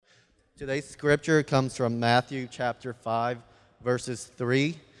Today's scripture comes from Matthew chapter 5, verses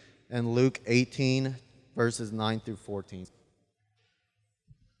 3, and Luke 18, verses 9 through 14.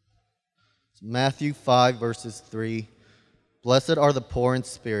 Matthew 5, verses 3, Blessed are the poor in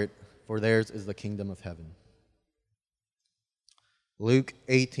spirit, for theirs is the kingdom of heaven. Luke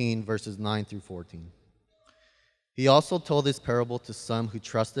 18, verses 9 through 14. He also told this parable to some who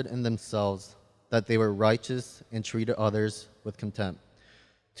trusted in themselves that they were righteous and treated others with contempt.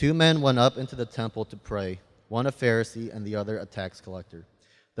 2 men went up into the temple to pray, one a Pharisee and the other a tax collector.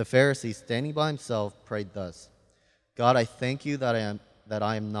 The Pharisee, standing by himself, prayed thus: God, I thank you that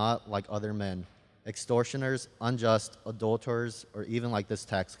I am not like other men, extortioners, unjust, adulterers, or even like this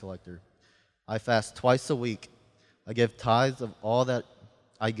tax collector. I fast twice a week. I give tithes of all that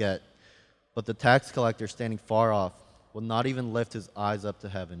I get. But the tax collector, standing far off, will not even lift his eyes up to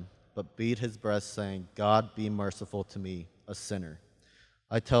heaven, but beat his breast, saying, God, be merciful to me, a sinner.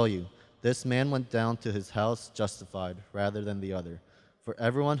 I tell you, this man went down to his house justified rather than the other. For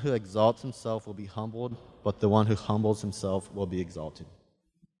everyone who exalts himself will be humbled, but the one who humbles himself will be exalted.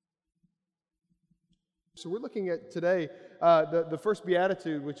 So we're looking at today the first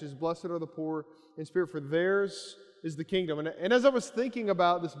beatitude, which is blessed are the poor in spirit, for theirs is the kingdom. And as I was thinking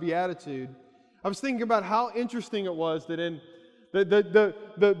about this beatitude, I was thinking about how interesting it was that in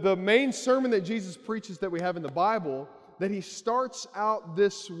the main sermon that Jesus preaches that we have in the Bible, that he starts out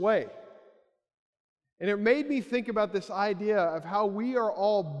this way. And it made me think about this idea of how we are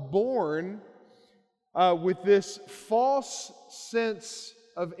all born with this false sense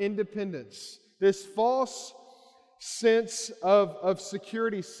of independence, this false sense of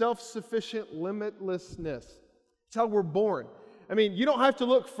security, self-sufficient limitlessness. It's how we're born. I mean, you don't have to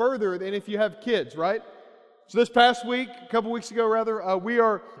look further than if you have kids, right? So this past week, a couple weeks ago rather, we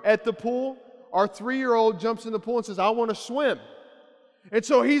are at the pool. Our 3-year-old jumps in the pool and says, I want to swim. And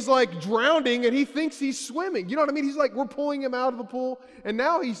so he's like drowning and he thinks he's swimming. You know what I mean? He's like, we're pulling him out of the pool and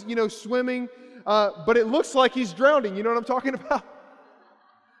now he's, swimming, but it looks like he's drowning. You know what I'm talking about?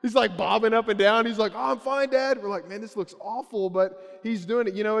 He's like bobbing up and down. He's like, oh, I'm fine, Dad. We're like, man, this looks awful, but he's doing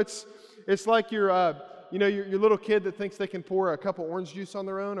it. It's like your little kid that thinks they can pour a cup of orange juice on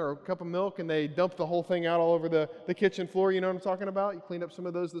their own or a cup of milk and they dump the whole thing out all over the kitchen floor. You know what I'm talking about? You cleaned up some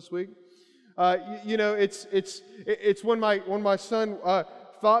of those this week. It's when my son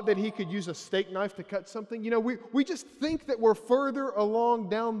thought that he could use a steak knife to cut something. We just think that we're further along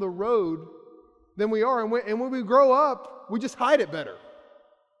down the road than we are, and when we grow up, we just hide it better.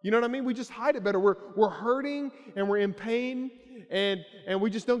 You know what I mean? We just hide it better. We're hurting and we're in pain, and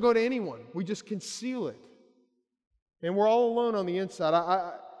we just don't go to anyone. We just conceal it, and we're all alone on the inside.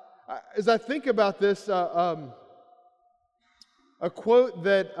 As I think about this. A quote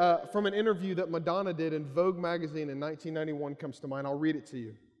that from an interview that Madonna did in Vogue magazine in 1991 comes to mind. I'll read it to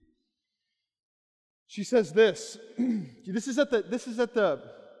you. She says this. This is at the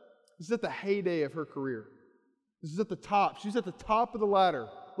heyday of her career. This is at the top. She's at the top of the ladder.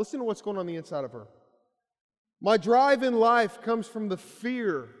 Listen to what's going on the inside of her. My drive in life comes from the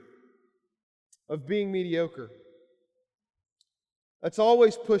fear of being mediocre. That's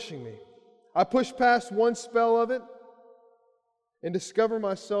always pushing me. I push past one spell of it and discover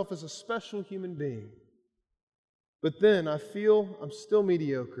myself as a special human being. But then I feel I'm still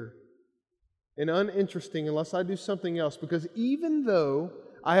mediocre and uninteresting unless I do something else, because even though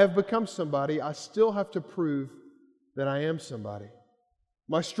I have become somebody, I still have to prove that I am somebody.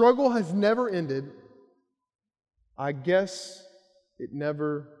 My struggle has never ended. I guess it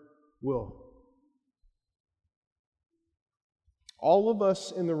never will. All of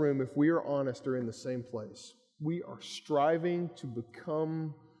us in the room, if we are honest, are in the same place. We are striving to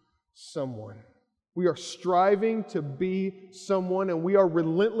become someone. We are striving to be someone, and we are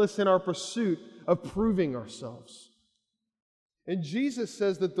relentless in our pursuit of proving ourselves. And Jesus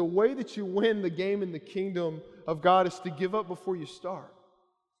says that the way that you win the game in the kingdom of God is to give up before you start.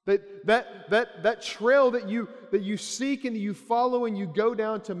 That trail that you seek and you follow and you go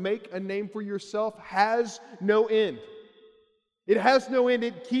down to make a name for yourself has no end. It has no end.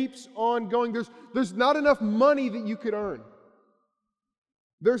 It keeps on going. There's not enough money that you could earn.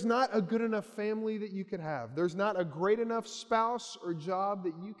 There's not a good enough family that you could have. There's not a great enough spouse or job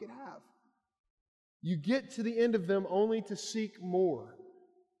that you could have. You get to the end of them only to seek more.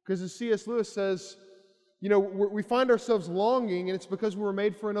 Because as C.S. Lewis says, we find ourselves longing, and it's because we were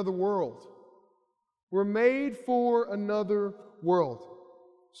made for another world. We're made for another world.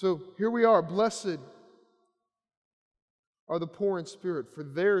 So here we are, blessed are the poor in spirit, for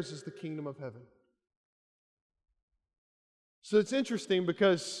theirs is the kingdom of heaven. So it's interesting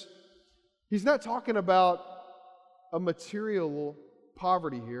because he's not talking about a material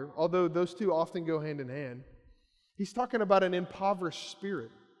poverty here, although those two often go hand in hand. He's talking about an impoverished spirit.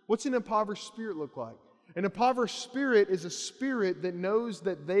 What's an impoverished spirit look like? An impoverished spirit is a spirit that knows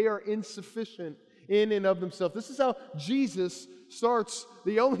that they are insufficient in and of themselves. This is how Jesus starts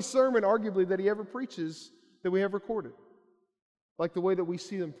the only sermon, arguably, that he ever preaches that we have recorded, like the way that we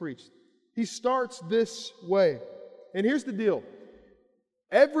see them preached. He starts this way. And here's the deal.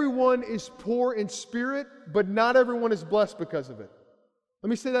 Everyone is poor in spirit, but not everyone is blessed because of it. Let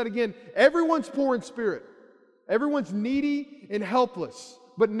me say that again. Everyone's poor in spirit. Everyone's needy and helpless,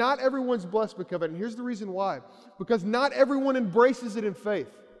 but not everyone's blessed because of it. And here's the reason why. Because not everyone embraces it in faith.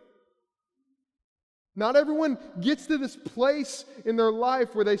 Not everyone gets to this place in their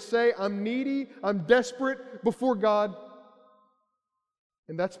life where they say, I'm needy, I'm desperate before God,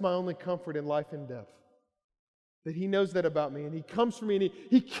 and that's my only comfort in life and death. That He knows that about me, and He comes for me, and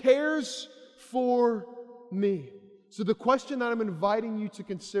He cares for me. So the question that I'm inviting you to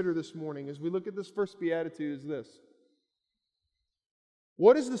consider this morning as we look at this first beatitude is this.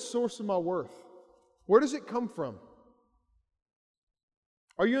 What is the source of my worth? Where does it come from?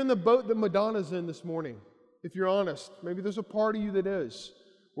 Are you in the boat that Madonna's in this morning? If you're honest, maybe there's a part of you that is,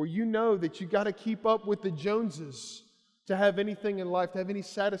 where you know that you got to keep up with the Joneses to have anything in life, to have any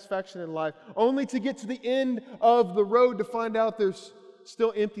satisfaction in life, only to get to the end of the road to find out there's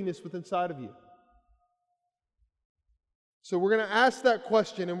still emptiness within inside of you. So we're going to ask that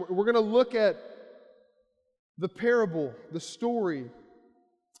question, and we're going to look at the parable, the story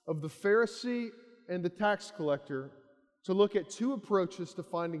of the Pharisee and the tax collector, to look at two approaches to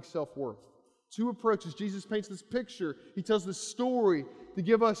finding self-worth. Two approaches. Jesus paints this picture. He tells this story to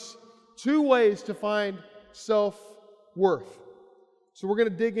give us two ways to find self-worth. So we're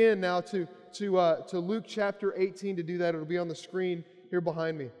going to dig in now to Luke chapter 18 to do that. It'll be on the screen here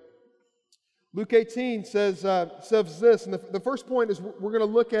behind me. Luke 18 says this, and the first point is we're going to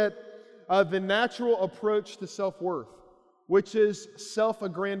look at the natural approach to self-worth, which is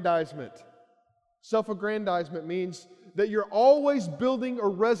self-aggrandizement. Self-aggrandizement means that you're always building a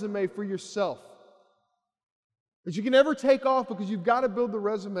resume for yourself. That you can never take off because you've got to build the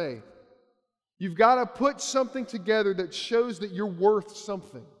resume. You've got to put something together that shows that you're worth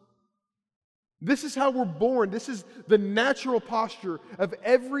something. This is how we're born. This is the natural posture of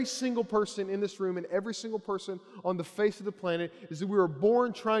every single person in this room and every single person on the face of the planet, is that we were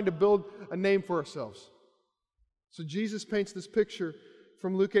born trying to build a name for ourselves. So Jesus paints this picture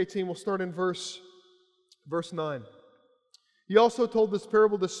from Luke 18. We'll start in verse 9. He also told this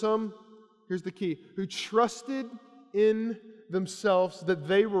parable to some, here's the key, who trusted in themselves that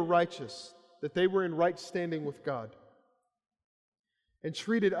they were righteous, that they were in right standing with God, and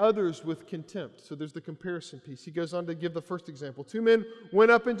treated others with contempt. So there's the comparison piece. He goes on to give the first example. Two men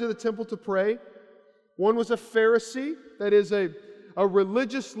went up into the temple to pray. One was a Pharisee, that is a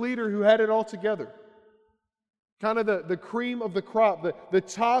religious leader who had it all together. Kind of the cream of the crop, the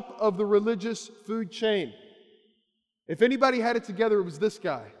top of the religious food chain. If anybody had it together, it was this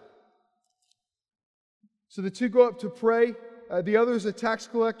guy. So the two go up to pray. The other is a tax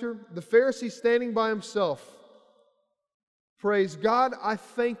collector. The Pharisee, standing by himself, prays, God, I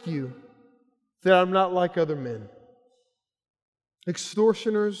thank you that I'm not like other men.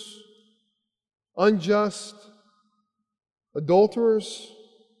 Extortioners, unjust, adulterers,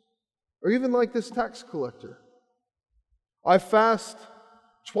 or even like this tax collector. I fast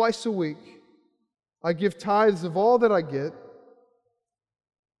twice a week. I give tithes of all that I get.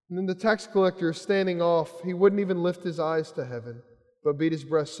 And then the tax collector is standing off. He wouldn't even lift his eyes to heaven, but beat his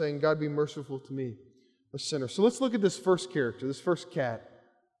breast, saying, God, be merciful to me, a sinner. So let's look at this first character, this first cat,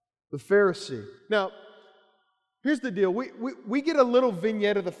 the Pharisee. Now, here's the deal. We get a little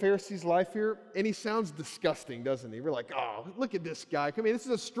vignette of the Pharisee's life here, and he sounds disgusting, doesn't he? We're like, oh, look at this guy. Come here, this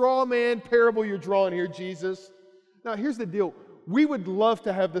is a straw man parable you're drawing here, Jesus. Now, here's the deal. We would love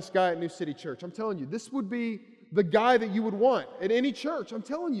to have this guy at New City Church. I'm telling you, this would be the guy that you would want at any church. I'm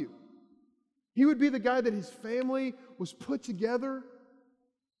telling you. He would be the guy that his family was put together.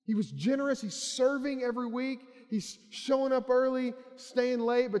 He was generous. He's serving every week. He's showing up early, staying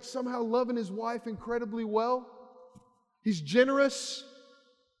late, but somehow loving his wife incredibly well. He's generous.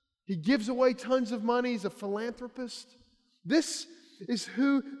 He gives away tons of money. He's a philanthropist. This is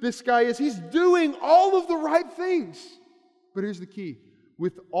who this guy is. He's doing all of the right things. But here's the key,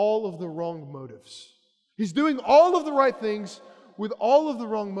 with all of the wrong motives. He's doing all of the right things with all of the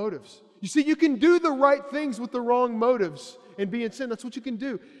wrong motives. You see, you can do the right things with the wrong motives and be in sin. That's what you can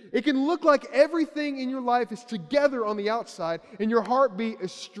do. It can look like everything in your life is together on the outside and your heart be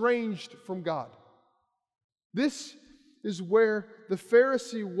estranged from God. This is where the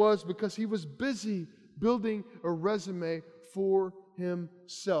Pharisee was, because he was busy building a resume for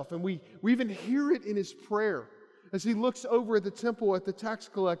himself. And we even hear it in his prayer as he looks over at the temple at the tax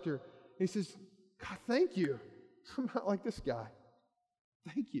collector. He says, God, thank you. I'm not like this guy.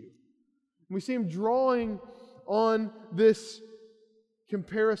 Thank you. And we see him drawing on this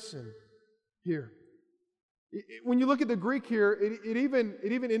comparison here. When you look at the Greek here, it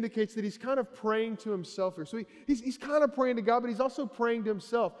even indicates that he's kind of praying to himself here. So he's kind of praying to God, but he's also praying to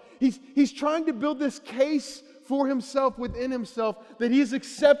himself. He's trying to build this case for himself within himself that he is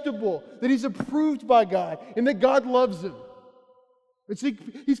acceptable, that he's approved by God, and that God loves him. And so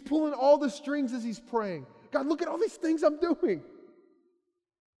he's pulling all the strings as he's praying. God, look at all these things I'm doing.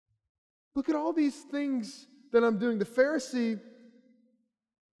 Look at all these things that I'm doing. The Pharisee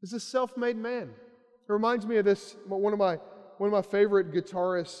is a self-made man. It reminds me of this. One of my favorite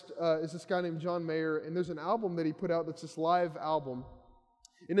guitarists is this guy named John Mayer, and there's an album that he put out that's this live album.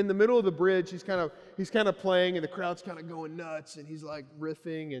 And in the middle of the bridge, he's kind of playing, and the crowd's kind of going nuts, and he's like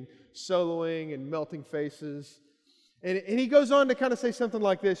riffing and soloing and melting faces. And he goes on to kind of say something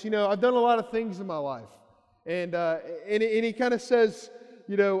like this. I've done a lot of things in my life, and he kind of says,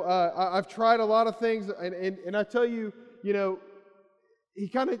 I've tried a lot of things, and I tell you, he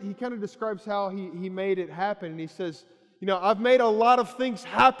kind of describes how he made it happen, and he says, I've made a lot of things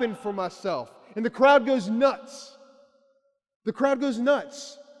happen for myself, and the crowd goes nuts. The crowd goes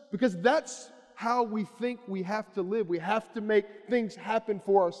nuts because that's how we think we have to live. We have to make things happen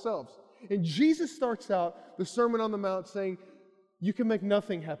for ourselves. And Jesus starts out the Sermon on the Mount saying, you can make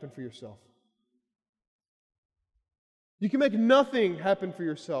nothing happen for yourself. You can make nothing happen for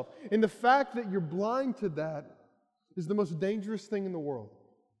yourself. And the fact that you're blind to that is the most dangerous thing in the world.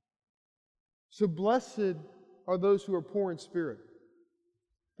 So blessed are those who are poor in spirit.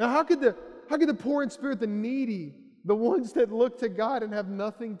 Now, how could the poor in spirit, the needy, the ones that look to God and have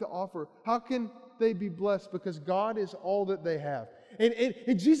nothing to offer, how can they be blessed? Because God is all that they have.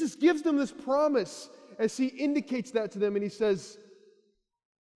 And Jesus gives them this promise as he indicates that to them, and he says,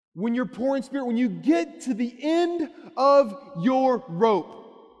 when you're poor in spirit, when you get to the end of your rope,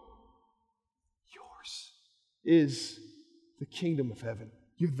 yours is the kingdom of heaven.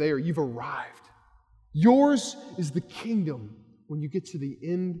 You're there. You've arrived. Yours is the kingdom when you get to the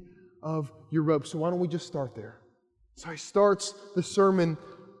end of your rope. So why don't we just start there? So he starts the sermon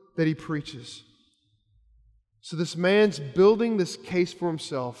that he preaches. So this man's building this case for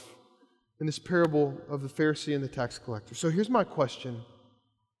himself in this parable of the Pharisee and the tax collector. So here's my question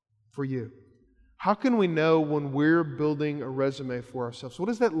for you. How can we know when we're building a resume for ourselves? What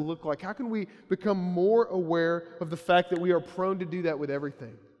does that look like? How can we become more aware of the fact that we are prone to do that with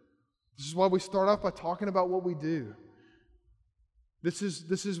everything? This is why we start off by talking about what we do. This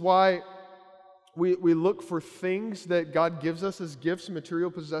is why we look for things that God gives us as gifts, material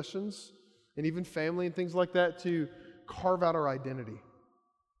possessions, and even family and things like that to carve out our identity.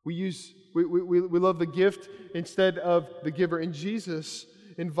 We love the gift instead of the giver. And Jesus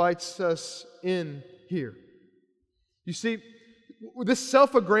invites us in here. You see, this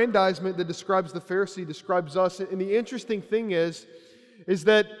self-aggrandizement that describes the Pharisee describes us. And the interesting thing is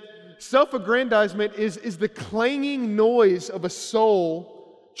that self-aggrandizement is the clanging noise of a soul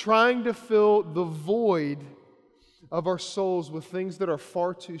trying to fill the void of our souls with things that are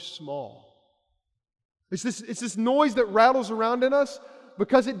far too small. It's this noise that rattles around in us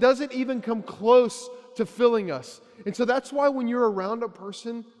because it doesn't even come close to filling us. And so that's why when you're around a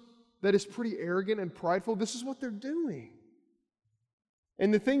person that is pretty arrogant and prideful, this is what they're doing.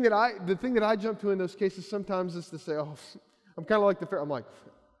 And the thing that I jump to in those cases sometimes is to say, oh, I'm kind of like the Pharisee. I'm like,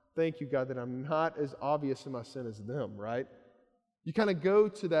 thank you, God, that I'm not as obvious in my sin as them, right? You kind of go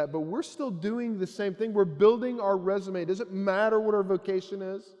to that, but we're still doing the same thing. We're building our resume. It doesn't matter what our vocation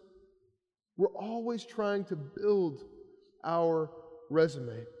is. We're always trying to build our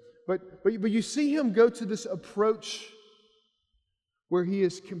resume. But you see him go to this approach where he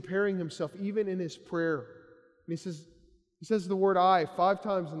is comparing himself, even in his prayer. And he says the word I 5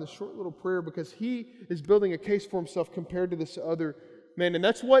 times in this short little prayer because he is building a case for himself compared to this other man. And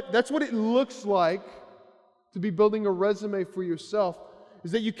that's what it looks like to be building a resume for yourself,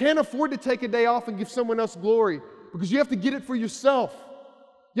 is that you can't afford to take a day off and give someone else glory because you have to get it for yourself.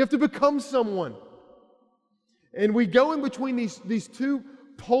 You have to become someone. And we go in between these two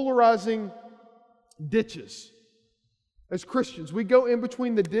polarizing ditches. As Christians, we go in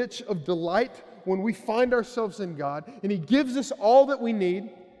between the ditch of delight when we find ourselves in God, and he gives us all that we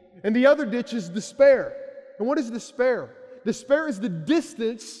need, and the other ditch is despair. And what is despair? Despair is the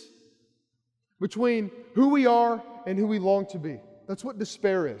distance between who we are and who we long to be. That's what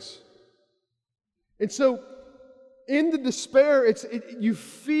despair is. And so, in the despair, you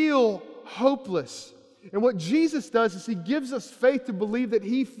feel hopeless. And what Jesus does is He gives us faith to believe that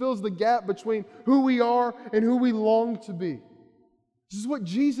He fills the gap between who we are and who we long to be. This is what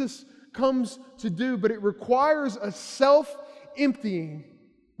Jesus comes to do, but it requires a self-emptying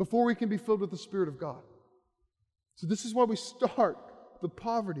before we can be filled with the Spirit of God. So this is why we start the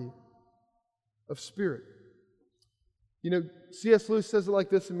poverty of spirit. You know, C.S. Lewis says it like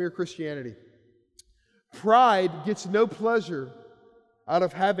this in Mere Christianity. Pride gets no pleasure out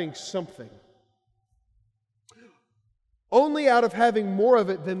of having something, only out of having more of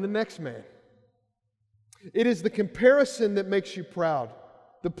it than the next man. It is the comparison that makes you proud,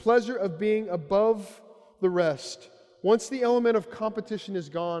 the pleasure of being above the rest. Once the element of competition is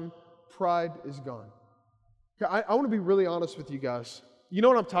gone, pride is gone. I want to be really honest with you guys. You know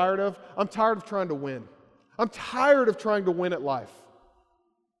what I'm tired of? I'm tired of trying to win. I'm tired of trying to win at life.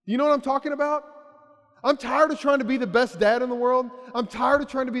 You know what I'm talking about? I'm tired of trying to be the best dad in the world. I'm tired of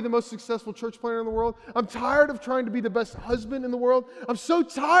trying to be the most successful church planter in the world. I'm tired of trying to be the best husband in the world. I'm so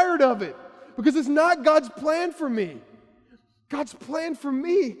tired of it because it's not God's plan for me. God's plan for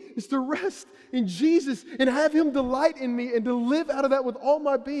me is to rest in Jesus and have Him delight in me and to live out of that with all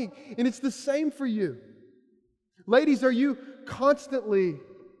my being. And it's the same for you. Ladies, are you constantly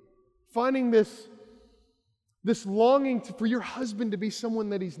finding this longing for your husband to be someone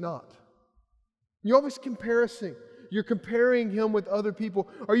that he's not? You're always comparing. You're comparing him with other people.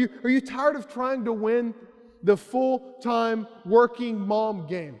 Are you tired of trying to win the full-time working mom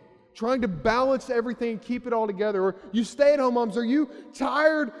game? Trying to balance everything and keep it all together? Or you stay-at-home moms, are you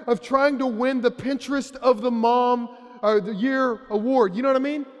tired of trying to win the Pinterest of the Mom or the Year award? You know what I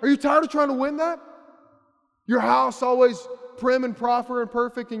mean? Are you tired of trying to win that? Your house always prim and proper and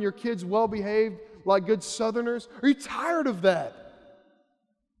perfect and your kids well-behaved like good Southerners? Are you tired of that?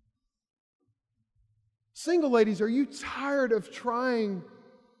 Single ladies, are you tired of trying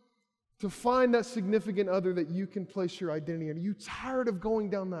to find that significant other that you can place your identity in? Are you tired of going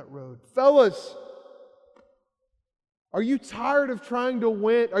down that road? Fellas, are you tired of trying to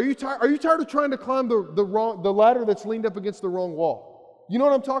win? Are you tired of trying to climb the ladder that's leaned up against the wrong wall? You know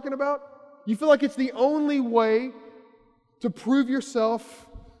what I'm talking about? You feel like it's the only way to prove yourself,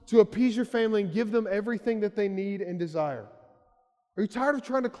 to appease your family and give them everything that they need and desire. Are you tired of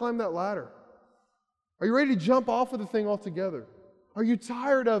trying to climb that ladder? Are you ready to jump off of the thing altogether? Are you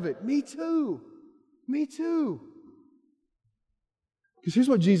tired of it? Me too. Me too. Because here's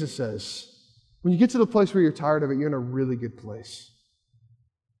what Jesus says. When you get to the place where you're tired of it, you're in a really good place.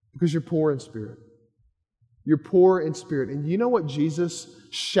 Because you're poor in spirit. You're poor in spirit. And you know what Jesus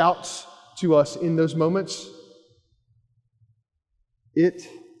shouts to us in those moments? It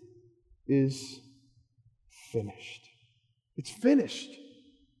is finished. It's finished.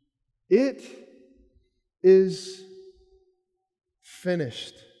 It is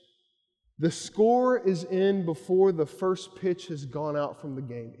finished. The score is in before the first pitch has gone out from the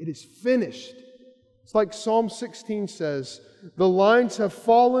game. It is finished. It's like Psalm 16 says, the lines have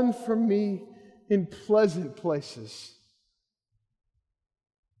fallen from me in pleasant places.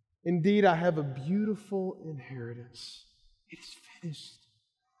 Indeed, I have a beautiful inheritance. It is finished.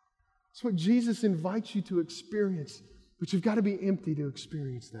 It's what Jesus invites you to experience, but you've got to be empty to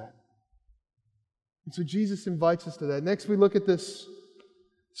experience that. And so Jesus invites us to that. Next, we look at this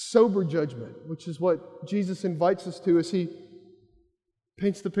sober judgment, which is what Jesus invites us to as He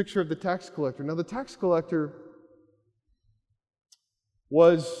paints the picture of the tax collector. Now, the tax collector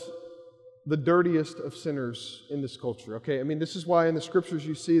was the dirtiest of sinners in this culture. Okay, I mean, this is why in the Scriptures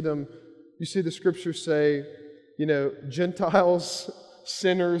you see the Scriptures say, Gentiles,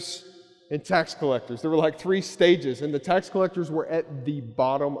 sinners, and tax collectors. There were like 3 stages, and the tax collectors were at the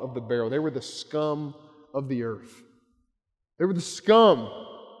bottom of the barrel. They were the scum of the earth. They were the scum.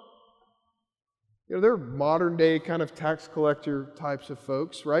 They're modern day kind of tax collector types of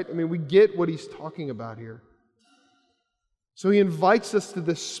folks, right? I mean, we get what he's talking about here. So he invites us to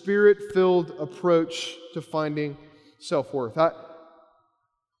this spirit-filled approach to finding self-worth.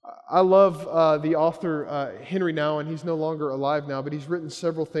 I love the author Henry Nouwen. He's no longer alive now, but he's written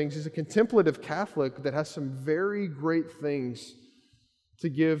several things. He's a contemplative Catholic that has some very great things to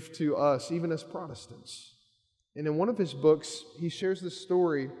give to us, even as Protestants. And in one of his books, he shares this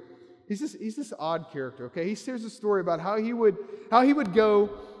story. He's this odd character, okay? He shares a story about how he would go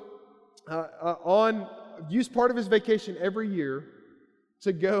use part of his vacation every year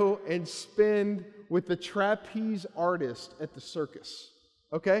to go and spend with the trapeze artist at the circus,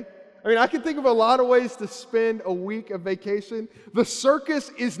 okay? I mean, I can think of a lot of ways to spend a week of vacation. The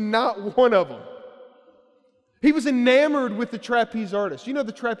circus is not one of them. He was enamored with the trapeze artist. You know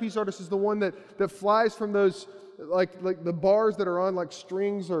the trapeze artist is the one that flies from those like the bars that are on like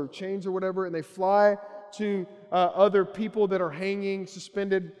strings or chains or whatever, and they fly to other people that are hanging,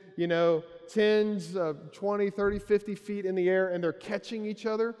 suspended, 10s, 20, 30, 50 feet in the air, and they're catching each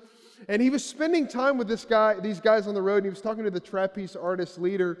other. And he was spending time with these guys on the road, and he was talking to the trapeze artist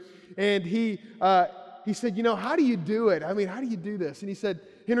leader, and he said, how do you do it? I mean, how do you do this? And he said,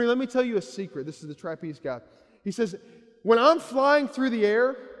 Henry, let me tell you a secret. This is the trapeze guy. He says, when I'm flying through the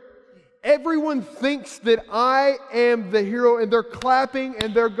air, everyone thinks that I am the hero, and they're clapping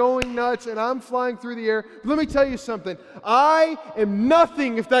and they're going nuts, and I'm flying through the air. But let me tell you something. I am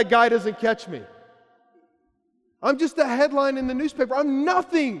nothing if that guy doesn't catch me. I'm just a headline in the newspaper. I'm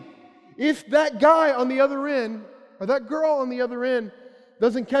nothing if that guy on the other end, or that girl on the other end,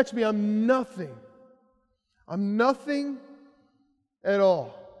 doesn't catch me. I'm nothing. I'm nothing at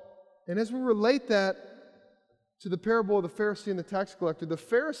all. And as we relate that to the parable of the Pharisee and the tax collector, the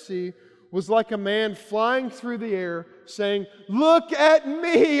Pharisee was like a man flying through the air saying, look at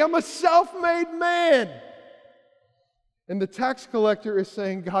me, I'm a self-made man. And the tax collector is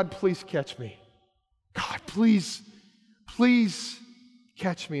saying, God, please catch me. God, please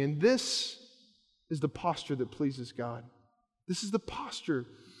catch me. And this is the posture that pleases God. This is the posture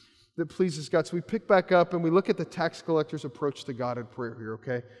that pleases God. So we pick back up and we look at the tax collector's approach to God in prayer here,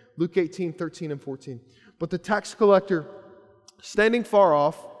 okay? Luke 18, 13, and 14. But the tax collector, standing far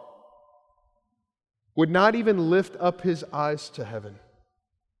off, would not even lift up his eyes to heaven.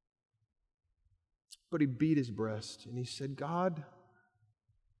 But he beat his breast and he said, God,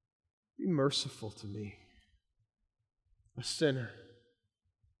 be merciful to me, a sinner.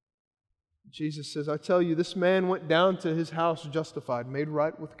 Jesus says, I tell you, this man went down to his house justified, made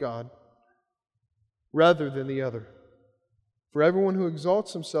right with God, rather than the other. For everyone who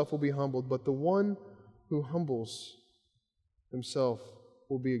exalts himself will be humbled, but the one who humbles himself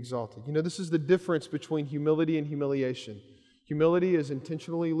will be exalted. This is the difference between humility and humiliation. Humility is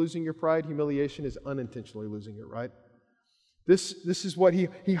intentionally losing your pride. Humiliation is unintentionally losing it, right? This is what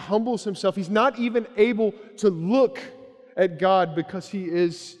he humbles himself. He's not even able to look at God because he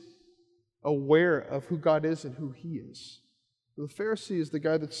is aware of who God is and who he is. The Pharisee is the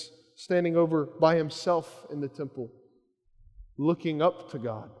guy that's standing over by himself in the temple, looking up to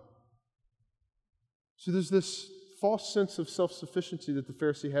God. So there's this false sense of self-sufficiency that the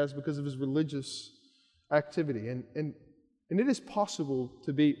Pharisee has because of his religious activity. And it is possible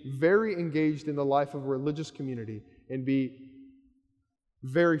to be very engaged in the life of a religious community and be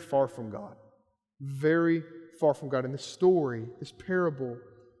very far from God. Very far from God. And this story, this parable,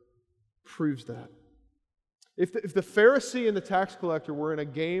 proves that. If the Pharisee and the tax collector were in a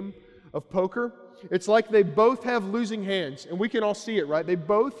game of poker, it's like they both have losing hands. And we can all see it, right? They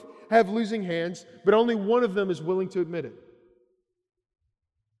both have losing hands, but only one of them is willing to admit it.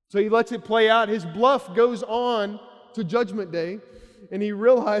 So he lets it play out. His bluff goes on to Judgment Day, and he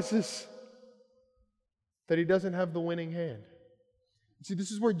realizes that he doesn't have the winning hand. See,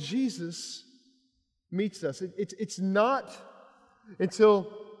 this is where Jesus meets us. It's not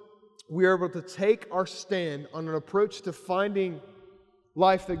until we are able to take our stand on an approach to finding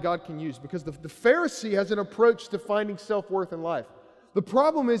life that God can use. Because the Pharisee has an approach to finding self-worth in life. The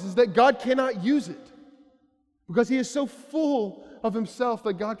problem is that God cannot use it because he is so full of himself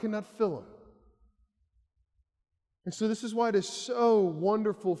that God cannot fill him. And so this is why it is so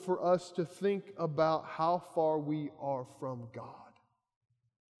wonderful for us to think about how far we are from God.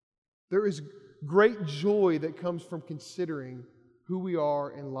 There is great joy that comes from considering who we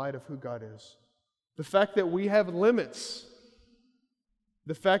are in light of who God is. The fact that we have limits,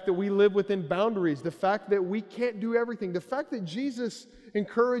 the fact that we live within boundaries, the fact that we can't do everything, the fact that Jesus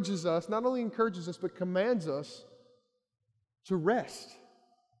encourages us, not only encourages us, but commands us to rest.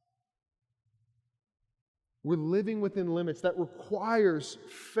 We're living within limits. That requires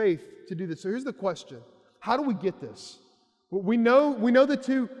faith to do this. So here's the question. How do we get this? Well, we know the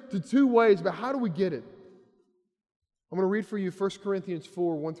two ways, but how do we get it? I'm going to read for you 1 Corinthians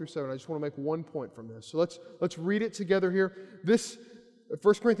 4, 1 through 7. I just want to make one point from this. So let's read it together here. This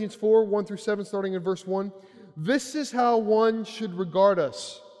 1 Corinthians 4, 1 through 7, starting in verse 1. This is how one should regard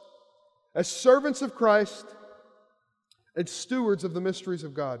us, as servants of Christ and stewards of the mysteries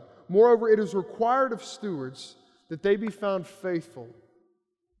of God. Moreover, it is required of stewards that they be found faithful.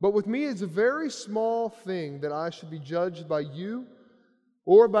 But with me it's a very small thing that I should be judged by you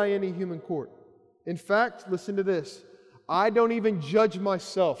or by any human court. In fact, listen to this. I don't even judge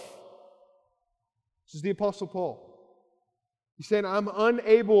myself. This is the Apostle Paul. He's saying, I'm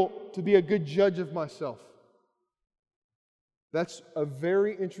unable to be a good judge of myself. That's a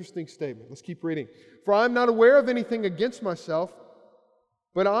very interesting statement. Let's keep reading. For I am not aware of anything against myself,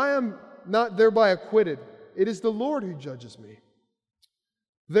 but I am not thereby acquitted. It is the Lord who judges me.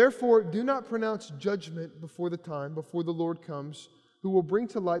 Therefore, do not pronounce judgment before the time, before the Lord comes, who will bring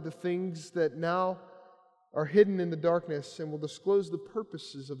to light the things that now are hidden in the darkness and will disclose the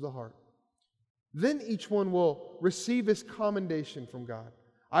purposes of the heart. Then each one will receive his commendation from God.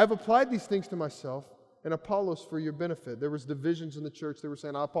 I have applied these things to myself and Apollos for your benefit. There was divisions in the church. They were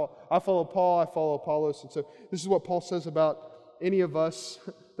saying, I follow Paul, I follow Apollos. And so this is what Paul says about any of us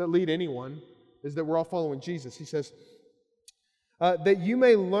that lead anyone, is that we're all following Jesus. He says, that you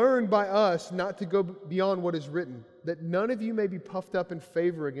may learn by us not to go beyond what is written, that none of you may be puffed up in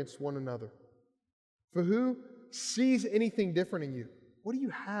favor against one another. For who sees anything different in you? What do you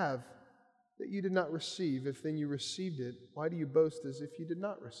have that you did not receive? If then you received it, why do you boast as if you did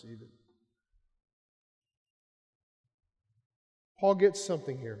not receive it? Paul gets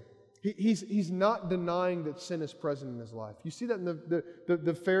something here. He's not denying that sin is present in his life. You see that in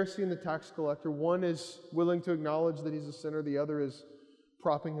the Pharisee and the tax collector. One is willing to acknowledge that he's a sinner. The other is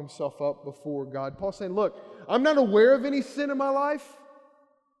propping himself up before God. Paul's saying, look, I'm not aware of any sin in my life,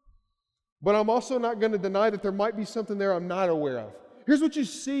 but I'm also not going to deny that there might be something there I'm not aware of. Here's what you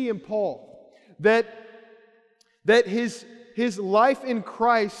see in Paul. That his life in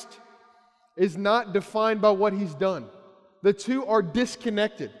Christ is not defined by what he's done. The two are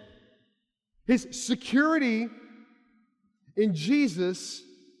disconnected. His security in Jesus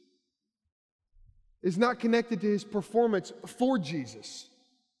is not connected to his performance for Jesus.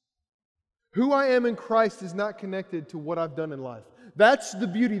 Who I am in Christ is not connected to what I've done in life. That's the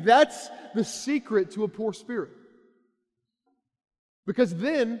beauty. That's the secret to a poor spirit. Because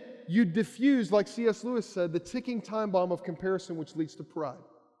then you diffuse, like C.S. Lewis said, the ticking time bomb of comparison which leads to pride.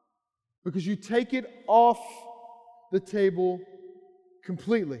 Because you take it off the table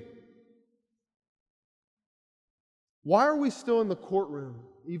completely. Why are we still in the courtroom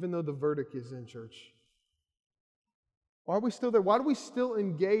even though the verdict is in, church? Why are we still there? Why do we still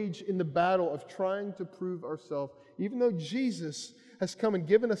engage in the battle of trying to prove ourselves even though Jesus has come and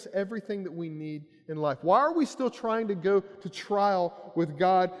given us everything that we need in life? Why are we still trying to go to trial with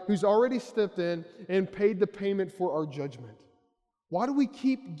God who's already stepped in and paid the payment for our judgment? Why do we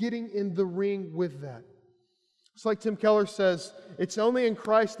keep getting in the ring with that? It's like Tim Keller says, it's only in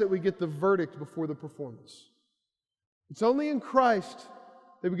Christ that we get the verdict before the performance. It's only in Christ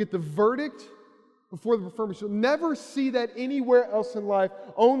that we get the verdict before the performance. You'll never see that anywhere else in life,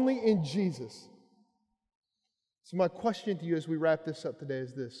 only in Jesus. So my question to you as we wrap this up today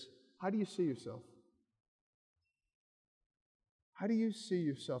is this: how do you see yourself? How do you see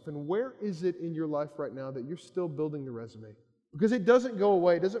yourself? And where is it in your life right now that you're still building the resume? Because it doesn't go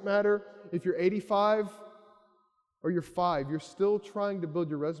away. It doesn't matter if you're 85 or you're 5. You're still trying to build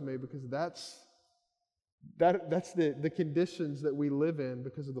your resume because that's the conditions that we live in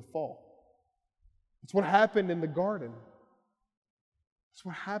because of the fall. It's what happened in the garden. It's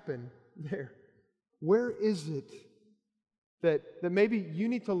what happened there. Where is it that maybe you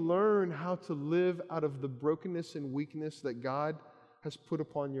need to learn how to live out of the brokenness and weakness that God has put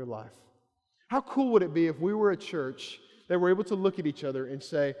upon your life? How cool would it be if we were a church that were able to look at each other and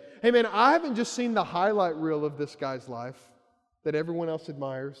say, hey man, I haven't just seen the highlight reel of this guy's life that everyone else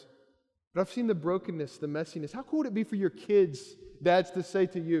admires, but I've seen the brokenness, the messiness. How cool would it be for your kids, dads, to say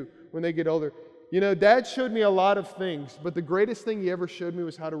to you when they get older, you know, Dad showed me a lot of things, but the greatest thing he ever showed me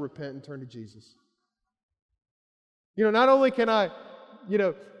was how to repent and turn to Jesus. You know, not only can I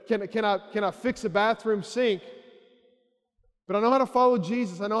fix a bathroom sink, but I know how to follow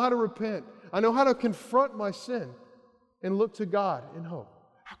Jesus. I know how to repent. I know how to confront my sin and look to God in hope.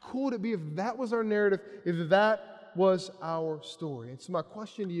 How cool would it be if that was our narrative, if that was our story? And so my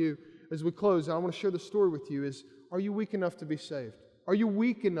question to you as we close, and I want to share the story with you, is, are you weak enough to be saved? Are you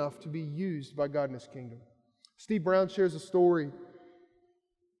weak enough to be used by God in His kingdom? Steve Brown shares a story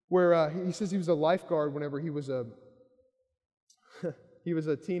where he says he was a lifeguard whenever he was a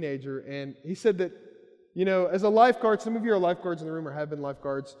teenager, and he said that, you know, as a lifeguard, some of you are lifeguards in the room or have been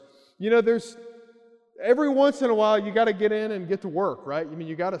lifeguards, you know, there's every once in a while you got to get in and get to work, right? I mean,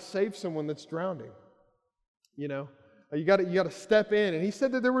 you got to save someone that's drowning. You know, you got to step in. And he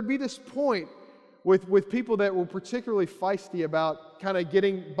said that there would be this point with people that were particularly feisty about kind of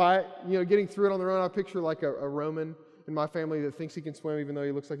getting through it on their own. I picture like a Roman in my family that thinks he can swim even though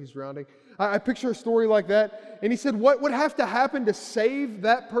he looks like he's drowning. I picture a story like that. And he said, what would have to happen to save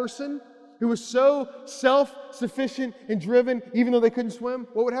that person who was so self-sufficient and driven even though they couldn't swim?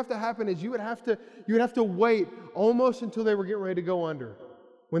 What would have to happen is you would have to wait almost until they were getting ready to go under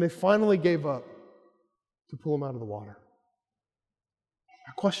when they finally gave up to pull them out of the water.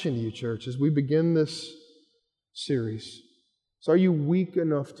 My question to you, church, as we begin this series is, are you weak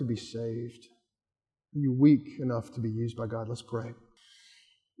enough to be saved? Are you weak enough to be used by God? Let's pray.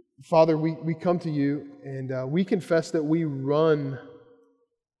 Father, we come to you and we confess that we run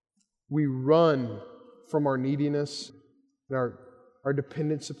from our neediness and our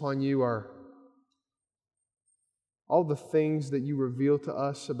dependence upon you, all the things that you reveal to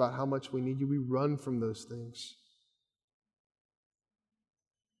us about how much we need you. We run from those things.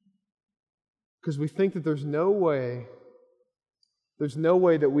 Because we think that there's no way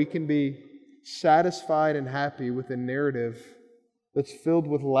that we can be satisfied and happy with a narrative that's filled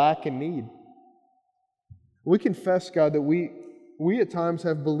with lack and need. We confess, God, that we at times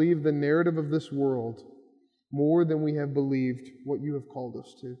have believed the narrative of this world more than we have believed what you have called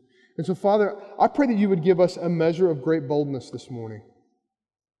us to. And so, Father, I pray that you would give us a measure of great boldness this morning.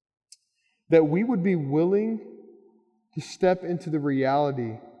 That we would be willing to step into the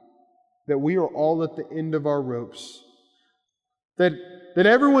reality that we are all at the end of our ropes. That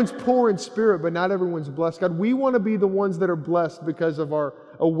everyone's poor in spirit, but not everyone's blessed. God, we want to be the ones that are blessed because of our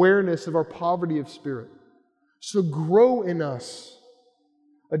awareness of our poverty of spirit. So grow in us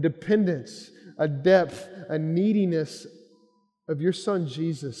a dependence, a depth, a neediness of your Son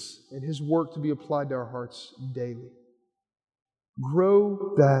Jesus and His work to be applied to our hearts daily.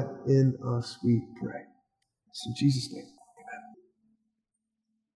 Grow that in us, we pray. It's in Jesus' name.